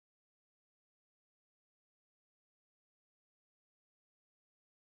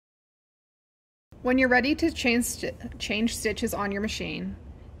When you're ready to change stitches on your machine,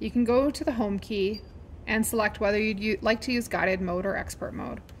 you can go to the home key and select whether you'd like to use guided mode or expert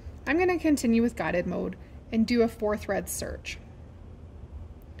mode. I'm going to continue with guided mode and do a 4-thread search.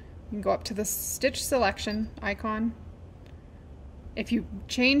 You can go up to the stitch selection icon. If you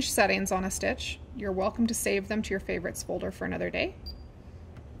change settings on a stitch, you're welcome to save them to your favorites folder for another day.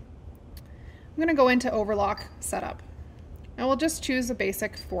 I'm going to go into overlock setup, and we'll just choose a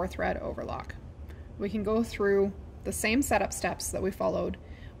basic 4-thread overlock. We can go through the same setup steps that we followed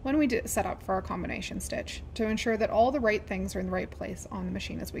when we did set up for our combination stitch to ensure that all the right things are in the right place on the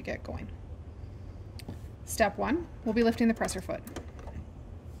machine as we get going. Step 1, we'll be lifting the presser foot.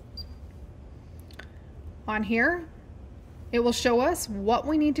 On here, it will show us what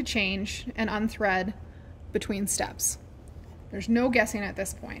we need to change and unthread between steps. There's no guessing at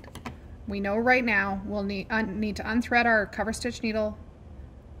this point. We know right now we'll need to unthread our cover stitch needle,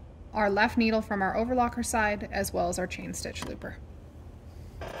 our left needle from our overlocker side, as well as our chain stitch looper.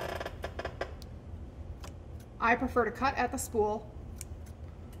 I prefer to cut at the spool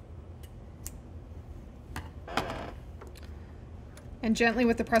and gently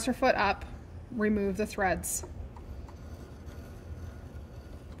with the presser foot up, remove the threads.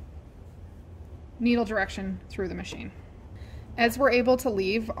 Needle direction through the machine. As we're able to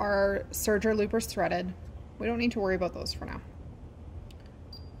leave our serger loopers threaded, we don't need to worry about those for now.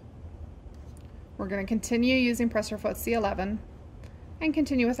 We're going to continue using presser foot C11 and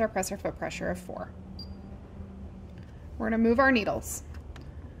continue with our presser foot pressure of 4. We're going to move our needles.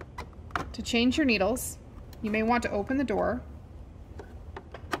 To change your needles, you may want to open the door,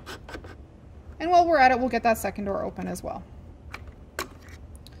 and while we're at it, we'll get that second door open as well.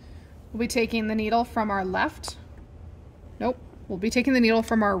 We'll be taking the needle from our left, we'll be taking the needle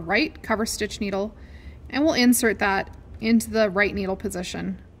from our right cover stitch needle, and we'll insert that into the right needle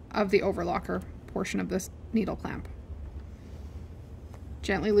position of the overlocker portion of this needle clamp.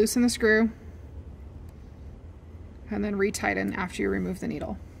 Gently loosen the screw and then retighten after you remove the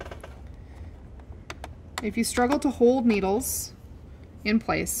needle. If you struggle to hold needles in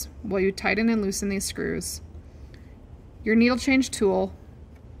place while you tighten and loosen these screws, your needle change tool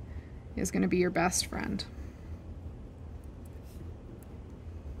is going to be your best friend.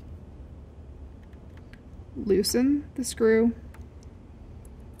 Loosen the screw,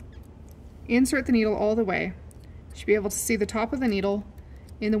 insert the needle all the way. You should be able to see the top of the needle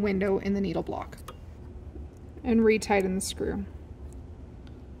in the window in the needle block, and retighten the screw.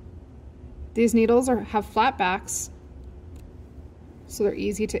 These needles have flat backs, so they're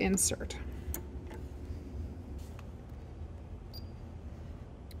easy to insert.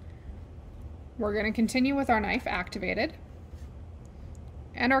 We're going to continue with our knife activated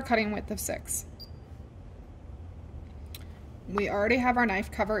and our cutting width of 6. We already have our knife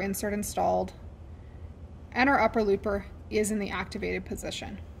cover insert installed, and our upper looper is in the activated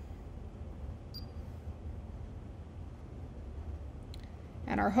position.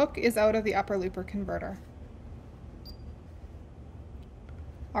 And our hook is out of the upper looper converter.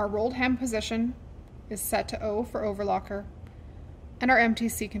 Our rolled hem position is set to O for overlocker, and our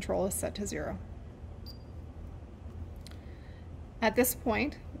MTC control is set to 0. At this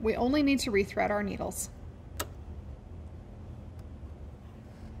point, we only need to rethread our needles.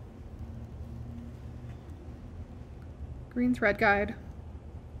 Green thread guide,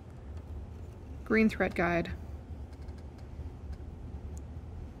 green thread guide,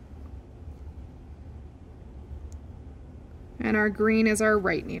 and our green is our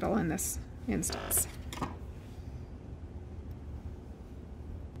right needle in this instance.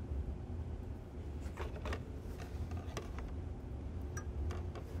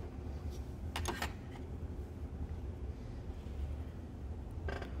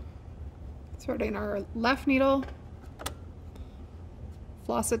 Threading our left needle,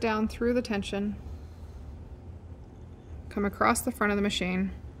 floss it down through the tension, come across the front of the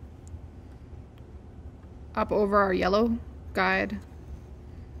machine, up over our yellow guide,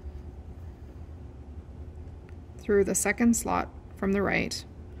 through the second slot from the right,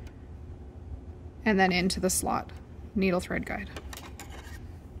 and then into the slot needle thread guide.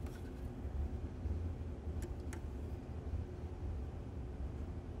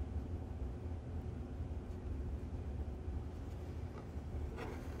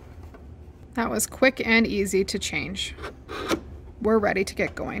 That was quick and easy to change. We're ready to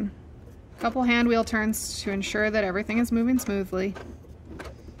get going. A couple hand wheel turns to ensure that everything is moving smoothly.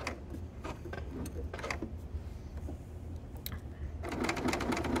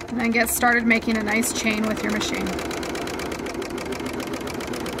 And then get started making a nice chain with your machine.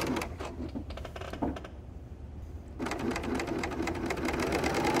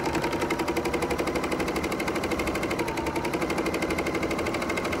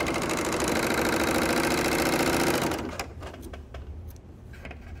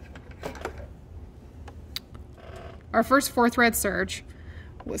 Our first 4-thread serge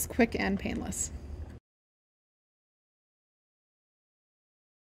was quick and painless.